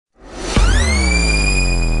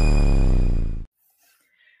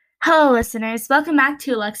Hello, listeners. Welcome back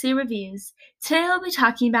to Alexia Reviews. Today we'll be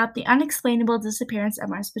talking about the unexplainable disappearance of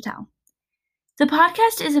Mars Patel. The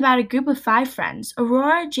podcast is about a group of 5 friends: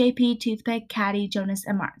 Aurora, JP, Toothpick, Caddy, Jonas,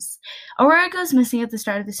 and Mars. Aurora goes missing at the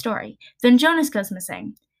start of the story. Then Jonas goes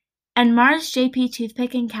missing. And Mars, JP,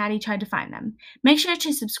 Toothpick, and Caddy try to find them. Make sure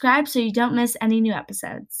to subscribe so you don't miss any new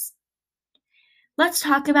episodes. Let's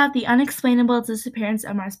talk about the unexplainable disappearance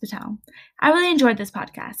of Mars Patel. I really enjoyed this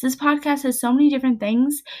podcast. This podcast has so many different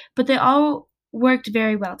things, but they all worked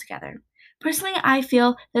very well together. Personally, I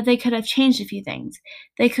feel that they could have changed a few things.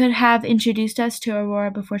 They could have introduced us to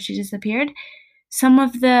Aurora before she disappeared. Some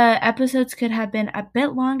of the episodes could have been a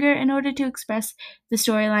bit longer in order to express the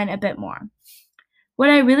storyline a bit more. What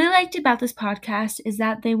I really liked about this podcast is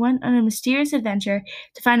that they went on a mysterious adventure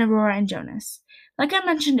to find Aurora and Jonas. Like I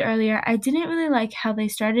mentioned earlier, I didn't really like how they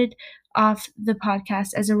started off the podcast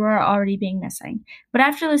as Aurora already being missing. But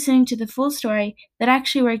after listening to the full story, that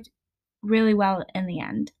actually worked really well in the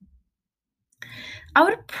end. I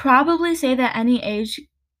would probably say that any age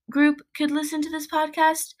group could listen to this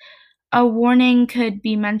podcast. A warning could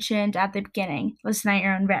be mentioned at the beginning. Listen at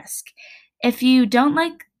your own risk. If you don't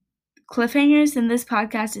like cliffhangers, then this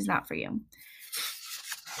podcast is not for you.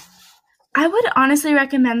 I would honestly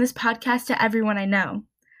recommend this podcast to everyone I know.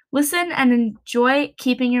 Listen and enjoy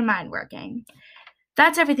keeping your mind working.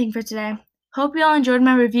 That's everything for today. Hope you all enjoyed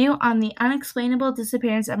my review on the unexplainable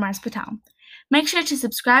disappearance of Mars Patel. Make sure to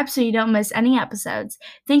subscribe so you don't miss any episodes.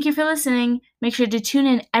 Thank you for listening. Make sure to tune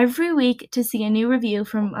in every week to see a new review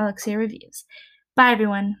from Alexia Reviews. Bye,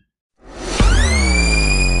 everyone.